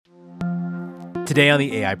Today on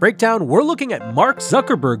the AI Breakdown, we're looking at Mark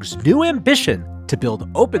Zuckerberg's new ambition to build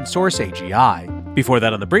open source AGI. Before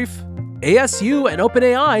that on the brief, ASU and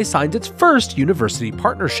OpenAI signed its first university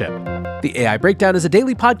partnership. The AI Breakdown is a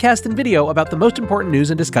daily podcast and video about the most important news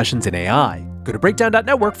and discussions in AI. Go to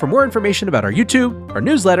breakdown.network for more information about our YouTube, our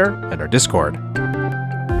newsletter, and our Discord.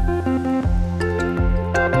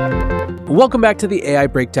 Welcome back to the AI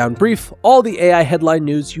Breakdown Brief, all the AI headline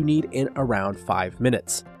news you need in around 5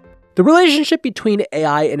 minutes. The relationship between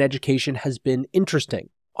AI and education has been interesting.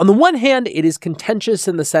 On the one hand, it is contentious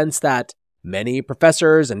in the sense that many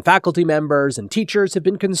professors and faculty members and teachers have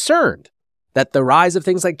been concerned that the rise of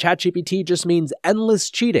things like ChatGPT just means endless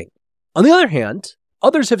cheating. On the other hand,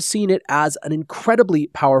 others have seen it as an incredibly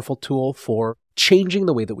powerful tool for changing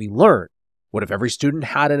the way that we learn. What if every student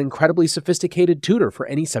had an incredibly sophisticated tutor for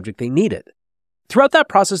any subject they needed? Throughout that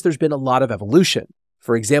process, there's been a lot of evolution.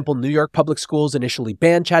 For example, New York public schools initially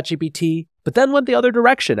banned ChatGPT, but then went the other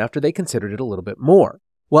direction after they considered it a little bit more.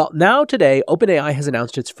 Well, now today, OpenAI has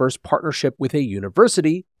announced its first partnership with a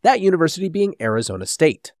university, that university being Arizona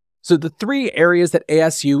State. So the three areas that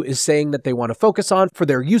ASU is saying that they want to focus on for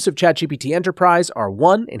their use of ChatGPT Enterprise are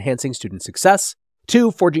 1, enhancing student success, 2,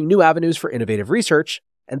 forging new avenues for innovative research,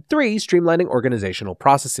 and 3, streamlining organizational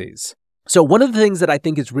processes. So one of the things that I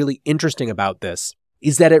think is really interesting about this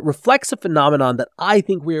is that it reflects a phenomenon that I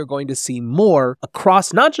think we are going to see more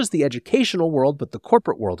across not just the educational world, but the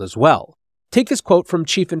corporate world as well. Take this quote from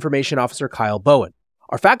Chief Information Officer Kyle Bowen.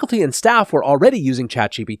 Our faculty and staff were already using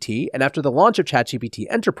ChatGPT, and after the launch of ChatGPT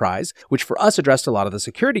Enterprise, which for us addressed a lot of the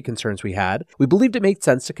security concerns we had, we believed it made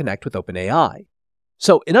sense to connect with OpenAI.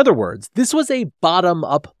 So in other words, this was a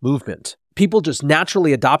bottom-up movement. People just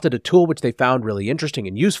naturally adopted a tool which they found really interesting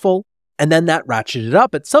and useful, and then that ratcheted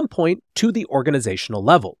up at some point to the organizational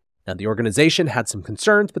level. Now, the organization had some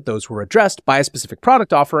concerns, but those were addressed by a specific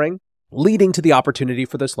product offering, leading to the opportunity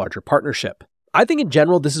for this larger partnership. I think in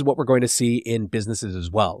general, this is what we're going to see in businesses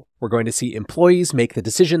as well. We're going to see employees make the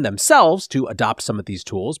decision themselves to adopt some of these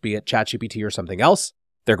tools, be it ChatGPT or something else.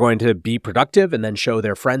 They're going to be productive and then show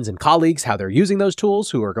their friends and colleagues how they're using those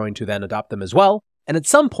tools, who are going to then adopt them as well. And at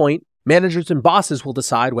some point, managers and bosses will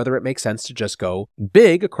decide whether it makes sense to just go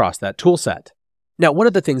big across that tool set. Now, one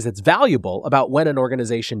of the things that's valuable about when an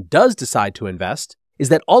organization does decide to invest is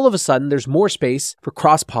that all of a sudden there's more space for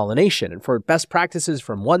cross-pollination and for best practices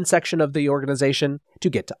from one section of the organization to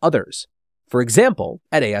get to others. For example,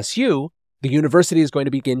 at ASU, the university is going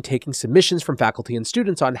to begin taking submissions from faculty and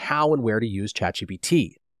students on how and where to use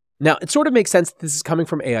ChatGPT. Now, it sort of makes sense that this is coming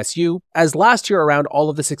from ASU, as last year around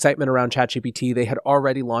all of this excitement around ChatGPT, they had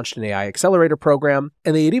already launched an AI accelerator program,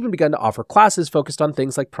 and they had even begun to offer classes focused on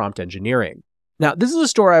things like prompt engineering. Now, this is a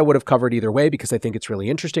story I would have covered either way because I think it's really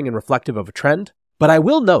interesting and reflective of a trend, but I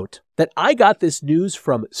will note that I got this news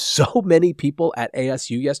from so many people at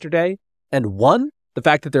ASU yesterday, and one, the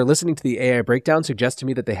fact that they're listening to the AI Breakdown suggests to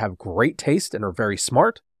me that they have great taste and are very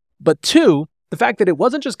smart, but two, the fact that it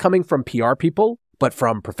wasn't just coming from PR people, but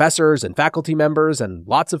from professors and faculty members and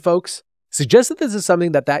lots of folks, suggests that this is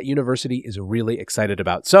something that university is really excited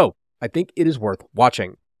about. So I think it is worth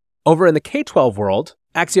watching. Over in the K-12 world,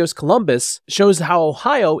 Axios Columbus shows how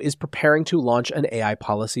Ohio is preparing to launch an AI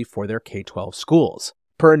policy for their K-12 schools.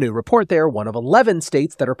 Per a new report, they are one of 11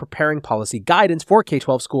 states that are preparing policy guidance for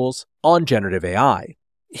K-12 schools on generative AI.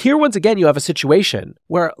 Here, once again, you have a situation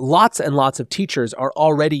where lots and lots of teachers are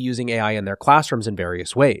already using AI in their classrooms in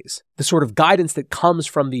various ways. The sort of guidance that comes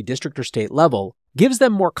from the district or state level gives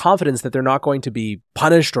them more confidence that they're not going to be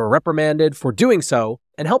punished or reprimanded for doing so,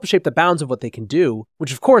 and help shape the bounds of what they can do,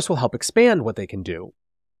 which of course will help expand what they can do.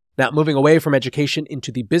 Now, moving away from education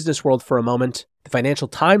into the business world for a moment, the Financial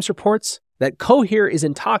Times reports that Cohere is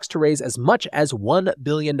in talks to raise as much as $1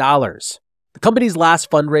 billion. The company's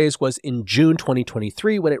last fundraise was in June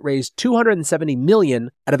 2023 when it raised $270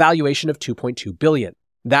 million at a valuation of $2.2 billion.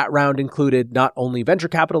 That round included not only venture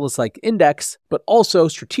capitalists like Index, but also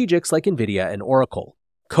strategics like NVIDIA and Oracle.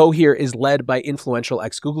 Cohere is led by influential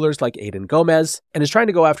ex-Googlers like Aidan Gomez and is trying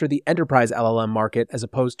to go after the enterprise LLM market as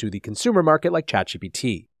opposed to the consumer market like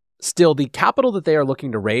ChatGPT. Still, the capital that they are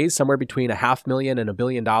looking to raise, somewhere between $500,000 and $1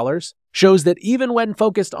 billion, shows that even when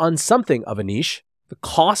focused on something of a niche, the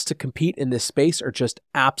costs to compete in this space are just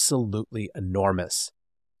absolutely enormous.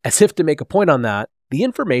 As if to make a point on that, The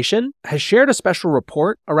Information has shared a special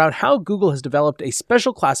report around how Google has developed a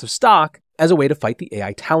special class of stock as a way to fight the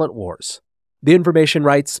AI talent wars. The Information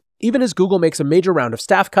writes, even as Google makes a major round of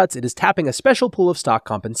staff cuts, it is tapping a special pool of stock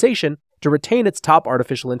compensation to retain its top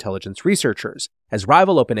artificial intelligence researchers, as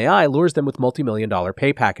rival OpenAI lures them with multi-million-dollar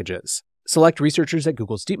pay packages. Select researchers at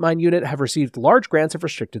Google's DeepMind unit have received large grants of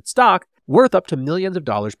restricted stock worth up to millions of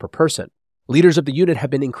dollars per person. Leaders of the unit have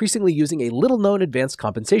been increasingly using a little-known advanced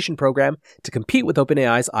compensation program to compete with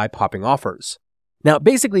OpenAI's eye-popping offers. Now,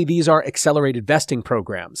 basically, these are accelerated vesting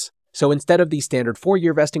programs. So instead of the standard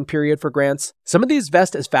 4-year vesting period for grants, some of these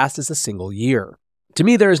vest as fast as a single year. To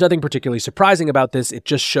me, there is nothing particularly surprising about this. It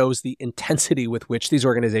just shows the intensity with which these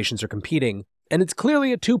organizations are competing. And it's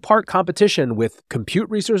clearly a two-part competition with compute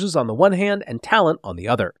resources on the one hand and talent on the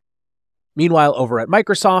other. Meanwhile, over at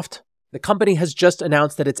Microsoft, the company has just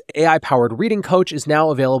announced that its AI-powered reading coach is now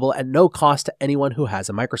available at no cost to anyone who has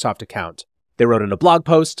a Microsoft account. They wrote in a blog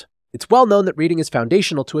post, "It's well known that reading is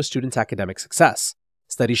foundational to a student's academic success.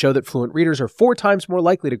 Studies show that fluent readers are 4 times more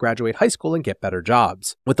likely to graduate high school and get better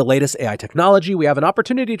jobs. With the latest AI technology, we have an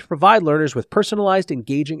opportunity to provide learners with personalized,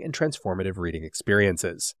 engaging, and transformative reading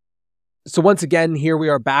experiences." So once again, here we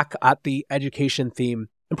are back at the education theme.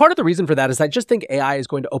 And part of the reason for that is I just think AI is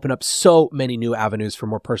going to open up so many new avenues for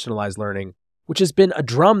more personalized learning, which has been a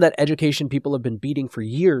drum that education people have been beating for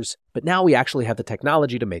years, but now we actually have the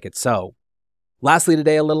technology to make it so. Lastly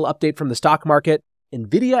today, a little update from the stock market.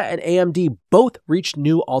 NVIDIA and AMD both reached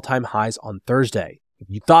new all-time highs on Thursday. If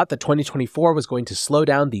you thought that 2024 was going to slow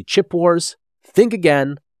down the chip wars, think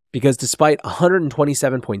again, because despite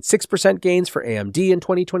 127.6% gains for AMD in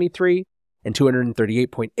 2023 and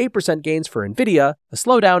 238.8% gains for NVIDIA, a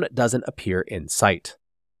slowdown doesn't appear in sight.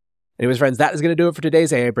 Anyways, friends, that is going to do it for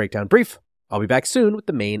today's AI Breakdown Brief. I'll be back soon with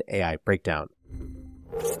the main AI Breakdown.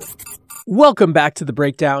 Welcome back to the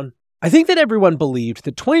Breakdown. I think that everyone believed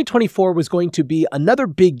that 2024 was going to be another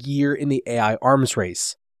big year in the AI arms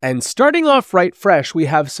race. And starting off right fresh, we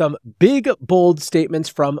have some big, bold statements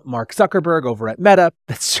from Mark Zuckerberg over at Meta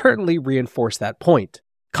that certainly reinforce that point.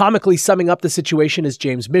 Comically summing up the situation is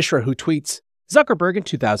James Mishra, who tweets, "Zuckerberg in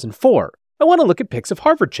 2004. I want to look at pics of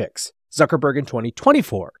Harvard chicks. Zuckerberg in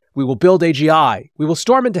 2024. We will build AGI. We will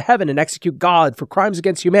storm into heaven and execute God for crimes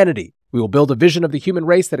against humanity. We will build a vision of the human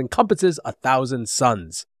race that encompasses 1,000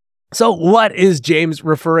 suns." So what is James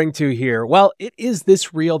referring to here? Well, it is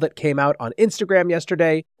this reel that came out on Instagram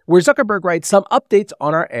yesterday, where Zuckerberg writes some updates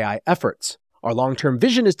on our AI efforts. Our long-term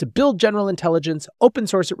vision is to build general intelligence, open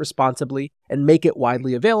source it responsibly, and make it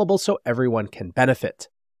widely available so everyone can benefit.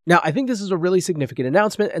 Now, I think this is a really significant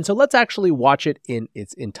announcement, and so let's actually watch it in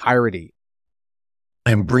its entirety.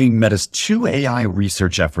 I am bringing Meta's 2 AI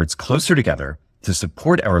research efforts closer together to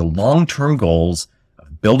support our long-term goals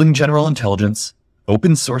of building general intelligence,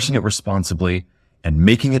 open sourcing it responsibly, and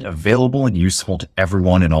making it available and useful to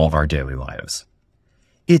everyone in all of our daily lives.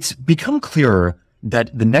 It's become clearer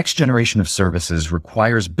that the next generation of services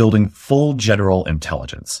requires building full general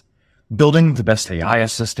intelligence, building the best AI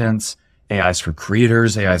assistants, AIs for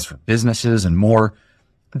creators, AIs for businesses, and more.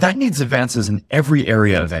 That needs advances in every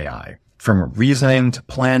area of AI, from reasoning to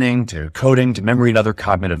planning to coding to memory and other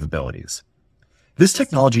cognitive abilities. This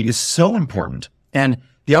technology is so important, and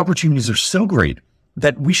the opportunities are so great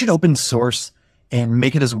that we should open source and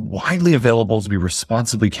make it as widely available as we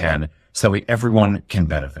responsibly can so that way everyone can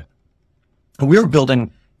benefit. We're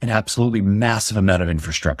building an absolutely massive amount of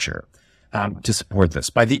infrastructure to support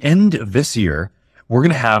this. By the end of this year, we're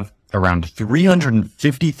going to have around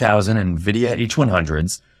 350,000 NVIDIA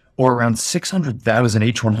H100s, or around 600,000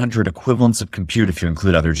 H100 equivalents of compute if you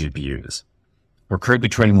include other GPUs. We're currently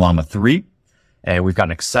training Llama 3, and we've got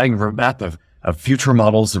an exciting roadmap of future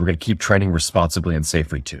models that we're going to keep training responsibly and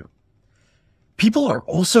safely too. People are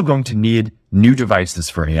also going to need new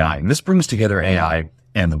devices for AI, and this brings together AI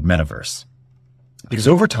and the metaverse. Because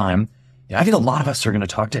over time, I think a lot of us are going to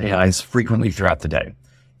talk to AIs frequently throughout the day.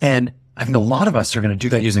 And I think a lot of us are going to do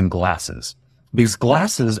that using glasses, because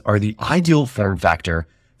glasses are the ideal form factor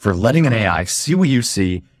for letting an AI see what you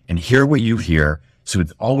see and hear what you hear, so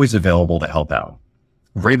it's always available to help out.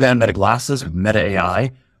 Ray-Ban Meta glasses with Meta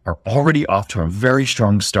AI are already off to a very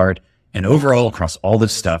strong start, and overall across all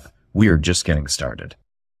this stuff, we are just getting started.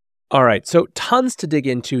 All right, so tons to dig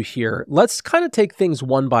into here. Let's kind of take things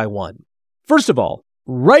one by one. First of all,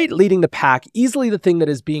 right leading the pack, easily the thing that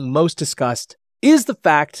is being most discussed, is the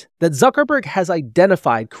fact that Zuckerberg has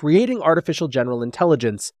identified creating artificial general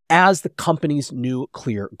intelligence as the company's new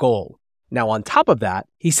clear goal. Now, on top of that,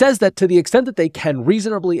 he says that to the extent that they can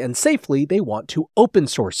reasonably and safely, they want to open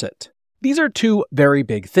source it. These are 2 very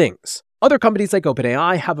big things. Other companies like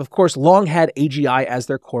OpenAI have, of course, long had AGI as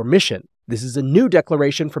their core mission. This is a new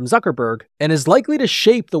declaration from Zuckerberg and is likely to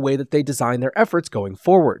shape the way that they design their efforts going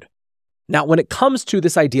forward. Now, when it comes to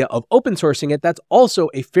this idea of open sourcing it, that's also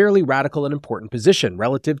a fairly radical and important position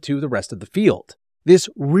relative to the rest of the field. This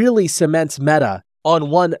really cements Meta on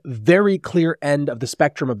one very clear end of the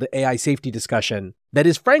spectrum of the AI safety discussion that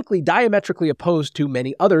is frankly diametrically opposed to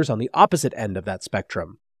many others on the opposite end of that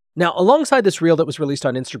spectrum. Now, alongside this reel that was released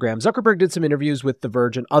on Instagram, Zuckerberg did some interviews with The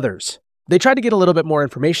Verge and others. They tried to get a little bit more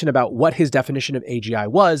information about what his definition of AGI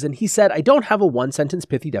was, and he said, "I don't have a one-sentence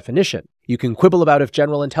pithy definition. You can quibble about if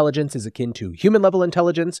general intelligence is akin to human-level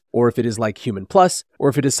intelligence, or if it is like human plus, or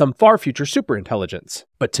if it is some far future superintelligence.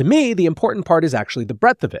 But to me, the important part is actually the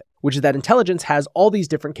breadth of it, which is that intelligence has all these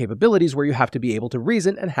different capabilities where you have to be able to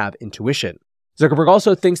reason and have intuition." Zuckerberg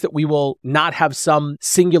also thinks that we will not have some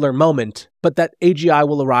singular moment, but that AGI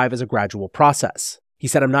will arrive as a gradual process. He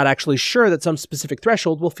said, "I'm not actually sure that some specific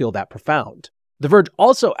threshold will feel that profound." The Verge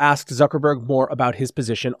also asked Zuckerberg more about his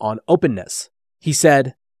position on openness. He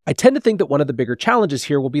said, "I tend to think that one of the bigger challenges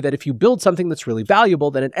here will be that if you build something that's really valuable,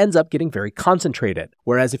 then it ends up getting very concentrated.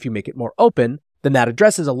 Whereas if you make it more open, then that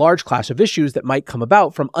addresses a large clash of issues that might come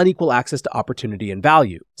about from unequal access to opportunity and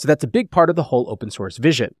value. So that's a big part of the whole open source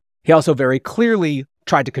vision." He also very clearly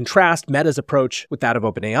tried to contrast Meta's approach with that of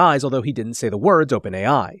OpenAI's, although he didn't say the words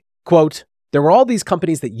OpenAI. Quote, "There were all these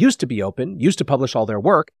companies that used to be open, used to publish all their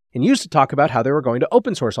work, and used to talk about how they were going to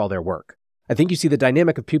open source all their work. I think you see the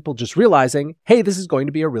dynamic of people just realizing, hey, this is going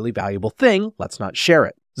to be a really valuable thing, let's not share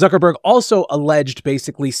it." Zuckerberg also alleged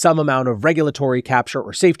basically some amount of regulatory capture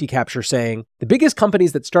or safety capture, saying, "The biggest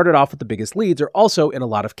companies that started off with the biggest leads are also, in a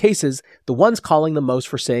lot of cases, the ones calling the most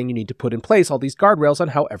for saying you need to put in place all these guardrails on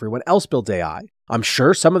how everyone else builds AI. I'm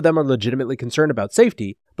sure some of them are legitimately concerned about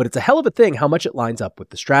safety, but it's a hell of a thing how much it lines up with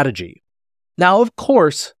the strategy." Now, of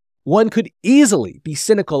course, one could easily be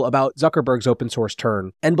cynical about Zuckerberg's open source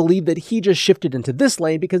turn and believe that he just shifted into this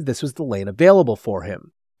lane because this was the lane available for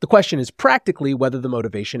him. The question is practically whether the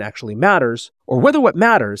motivation actually matters, or whether what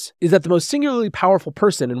matters is that the most singularly powerful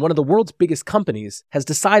person in one of the world's biggest companies has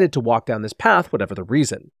decided to walk down this path, whatever the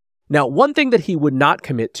reason. Now, one thing that he would not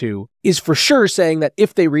commit to is for sure saying that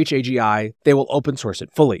if they reach AGI, they will open source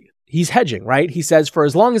it fully. He's hedging, right? He says, for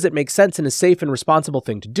as long as it makes sense and a safe and responsible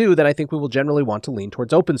thing to do, then I think we will generally want to lean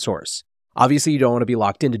towards open source. Obviously, you don't want to be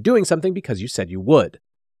locked into doing something because you said you would.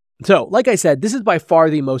 So, like I said, this is by far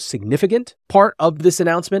the most significant part of this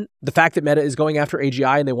announcement, the fact that Meta is going after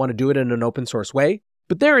AGI and they want to do it in an open source way.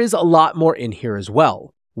 But there is a lot more in here as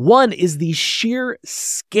well. One is the sheer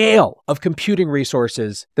scale of computing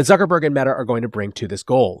resources that Zuckerberg and Meta are going to bring to this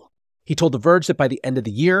goal. He told The Verge that by the end of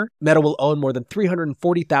the year, Meta will own more than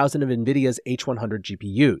 340,000 of NVIDIA's H100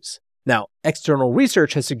 GPUs. Now, external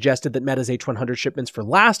research has suggested that Meta's H100 shipments for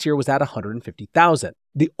last year was at 150,000.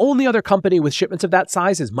 The only other company with shipments of that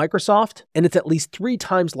size is Microsoft, and it's at least 3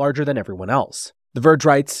 times larger than everyone else. The Verge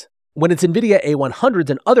writes, "When its NVIDIA A100s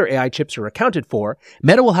and other AI chips are accounted for,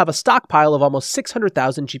 Meta will have a stockpile of almost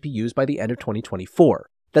 600,000 GPUs by the end of 2024.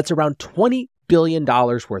 That's around $20 billion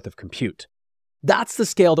worth of compute." That's the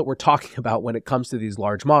scale that we're talking about when it comes to these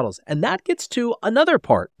large models. And that gets to another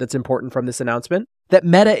part that's important from this announcement, that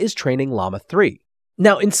Meta is training Llama 3.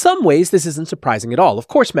 Now, in some ways, this isn't surprising at all. Of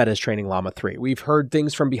course, Meta is training Llama 3. We've heard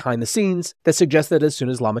things from behind the scenes that suggest that as soon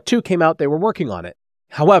as Llama 2 came out, they were working on it.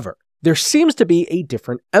 However, there seems to be a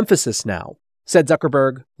different emphasis now. Said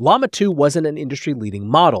Zuckerberg, Llama 2 wasn't an industry-leading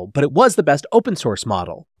model, but it was the best open source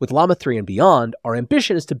model. With Llama 3 and beyond, our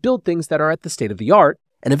ambition is to build things that are at the state of the art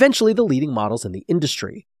and eventually the leading models in the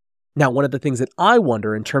industry. Now, one of the things that I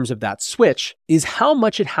wonder in terms of that switch is how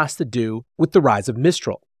much it has to do with the rise of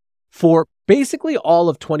Mistral. For basically all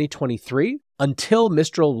of 2023, until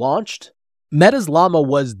Mistral launched, Meta's Llama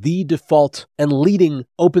was the default and leading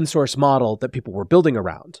open source model that people were building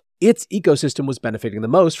around. Its ecosystem was benefiting the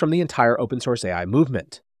most from the entire open source AI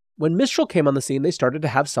movement. When Mistral came on the scene, they started to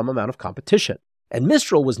have some amount of competition. And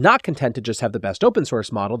Mistral was not content to just have the best open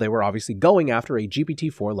source model, they were obviously going after a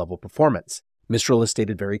GPT-4 level performance. Mistral has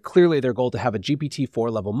stated very clearly their goal to have a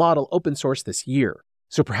GPT-4 level model open source this year.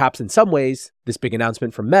 So perhaps in some ways, this big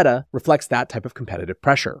announcement from Meta reflects that type of competitive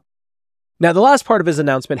pressure. Now, the last part of his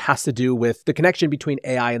announcement has to do with the connection between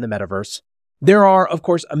AI and the metaverse. There are, of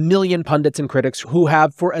course, a million pundits and critics who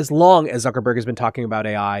have, for as long as Zuckerberg has been talking about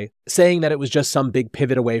AI, saying that it was just some big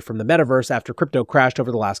pivot away from the metaverse after crypto crashed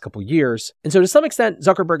over the last couple years. And so to some extent,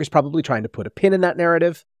 Zuckerberg is probably trying to put a pin in that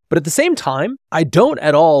narrative. But at the same time, I don't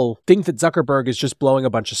at all think that Zuckerberg is just blowing a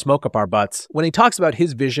bunch of smoke up our butts when he talks about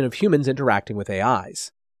his vision of humans interacting with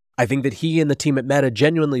AIs. I think that he and the team at Meta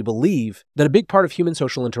genuinely believe that a big part of human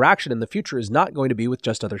social interaction in the future is not going to be with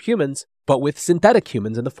just other humans, but with synthetic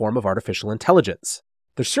humans in the form of artificial intelligence.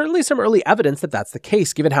 There's certainly some early evidence that that's the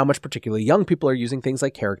case, given how much particularly young people are using things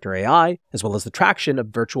like character AI, as well as the traction of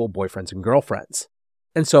virtual boyfriends and girlfriends.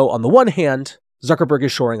 And so, on the one hand, Zuckerberg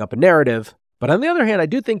is shoring up a narrative, but on the other hand, I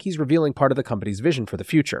do think he's revealing part of the company's vision for the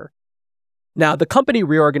future. Now, the company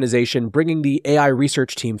reorganization, bringing the AI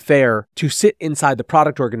research team FAIR to sit inside the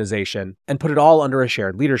product organization and put it all under a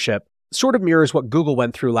shared leadership, sort of mirrors what Google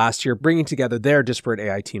went through last year, bringing together their disparate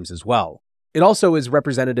AI teams as well. It also is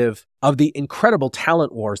representative of the incredible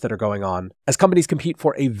talent wars that are going on as companies compete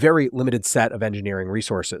for a very limited set of engineering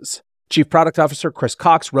resources. Chief Product Officer Chris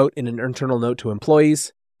Cox wrote in an internal note to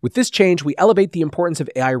employees, "With this change, we elevate the importance of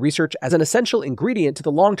AI research as an essential ingredient to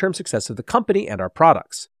the long-term success of the company and our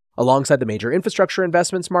products. Alongside the major infrastructure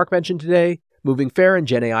investments Mark mentioned today, moving FAIR and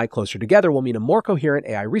Gen AI closer together will mean a more coherent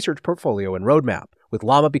AI research portfolio and roadmap, with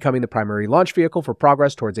Llama becoming the primary launch vehicle for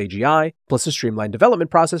progress towards AGI, plus a streamlined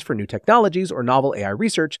development process for new technologies or novel AI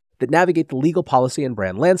research that navigate the legal policy and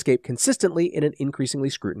brand landscape consistently in an increasingly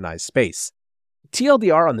scrutinized space."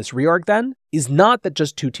 TLDR on this reorg, then, is not that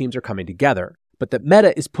just two teams are coming together, but that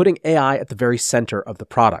Meta is putting AI at the very center of the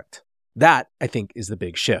product. That, I think, is the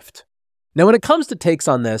big shift. Now, when it comes to takes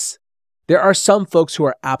on this, there are some folks who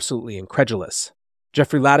are absolutely incredulous.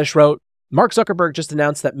 Jeffrey Laddish wrote, "Mark Zuckerberg just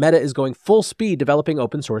announced that Meta is going full speed developing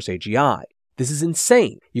open source AGI. This is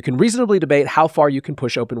insane. You can reasonably debate how far you can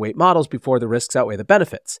push open weight models before the risks outweigh the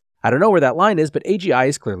benefits. I don't know where that line is, but AGI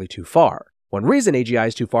is clearly too far. One reason AGI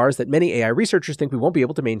is too far is that many AI researchers think we won't be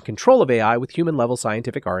able to maintain control of AI with human-level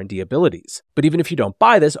scientific R&D abilities. But even if you don't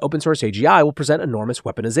buy this, open source AGI will present enormous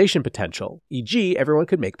weaponization potential, e.g., everyone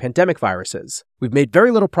could make pandemic viruses. We've made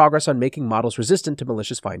very little progress on making models resistant to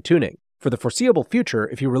malicious fine-tuning. For the foreseeable future,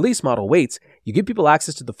 if you release model weights, you give people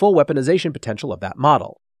access to the full weaponization potential of that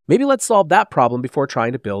model. Maybe let's solve that problem before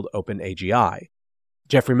trying to build open AGI."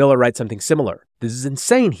 Jeffrey Miller writes something similar. "This is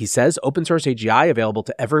insane," he says. "Open source AGI available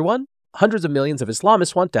to everyone? Hundreds of millions of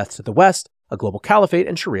Islamists want death to the West, a global caliphate,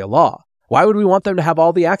 and Sharia law. Why would we want them to have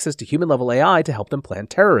all the access to human-level AI to help them plan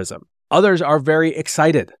terrorism?" Others are very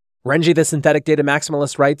excited. Renji, the synthetic data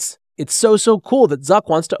maximalist, writes, "It's so cool that Zuck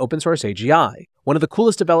wants to open source AGI, one of the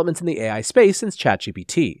coolest developments in the AI space since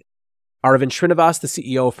ChatGPT." Aravind Srinivas, the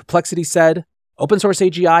CEO of Perplexity, said, "Open source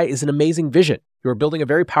AGI is an amazing vision. You are building a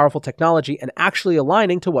very powerful technology and actually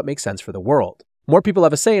aligning to what makes sense for the world. More people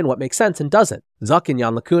have a say in what makes sense and doesn't. Zuck and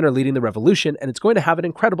Jan LeCun are leading the revolution, and it's going to have an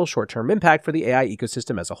incredible short-term impact for the AI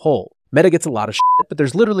ecosystem as a whole. Meta gets a lot of shit, but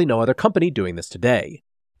there's literally no other company doing this today."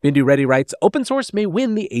 Bindu Reddy writes, "Open source may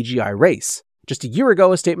win the AGI race. Just a year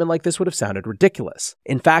ago, a statement like this would have sounded ridiculous.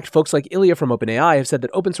 In fact, folks like Ilya from OpenAI have said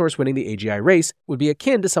that open source winning the AGI race would be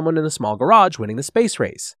akin to someone in a small garage winning the space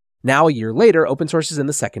race. Now, a year later, open source is in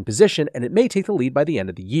the second position, and it may take the lead by the end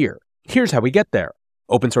of the year. Here's how we get there.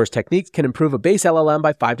 Open source techniques can improve a base LLM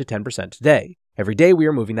by 5 to 10% today. Every day we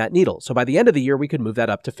are moving that needle, so by the end of the year we could move that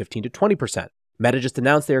up to 15 to 20%. Meta just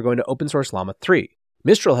announced they are going to open source Llama 3.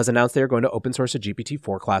 Mistral has announced they are going to open source a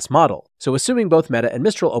GPT-4 class model. So assuming both Meta and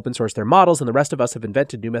Mistral open source their models and the rest of us have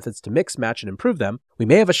invented new methods to mix, match, and improve them, we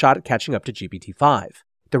may have a shot at catching up to GPT-5.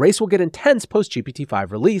 The race will get intense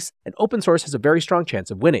post-GPT-5 release, and open source has a very strong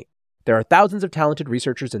chance of winning. There are thousands of talented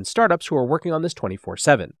researchers and startups who are working on this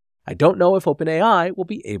 24/7. I don't know if OpenAI will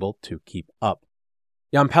be able to keep up."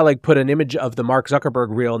 Jan Peleg put an image of the Mark Zuckerberg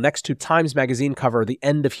reel next to Times magazine cover The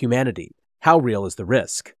End of Humanity. How real is the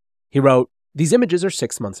risk? He wrote, "These images are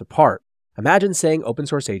 6 months apart. Imagine saying open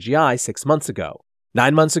source AGI 6 months ago.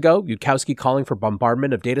 9 months ago, Yudkowsky calling for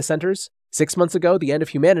bombardment of data centers. 6 months ago, The End of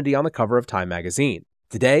Humanity on the cover of Time magazine.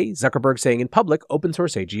 Today, Zuckerberg saying in public open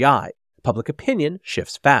source AGI. Public opinion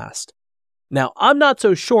shifts fast." Now, I'm not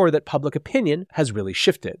so sure that public opinion has really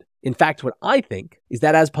shifted. In fact, what I think is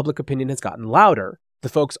that as public opinion has gotten louder, the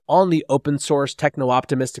folks on the open source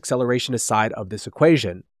techno-optimist accelerationist side of this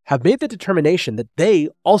equation have made the determination that they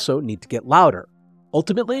also need to get louder.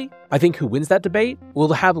 Ultimately, I think who wins that debate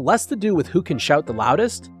will have less to do with who can shout the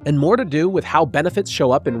loudest and more to do with how benefits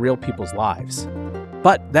show up in real people's lives.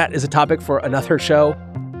 But that is a topic for another show.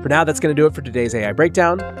 For now, that's going to do it for today's AI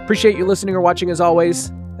Breakdown. Appreciate you listening or watching as always.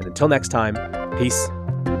 And until next time, peace.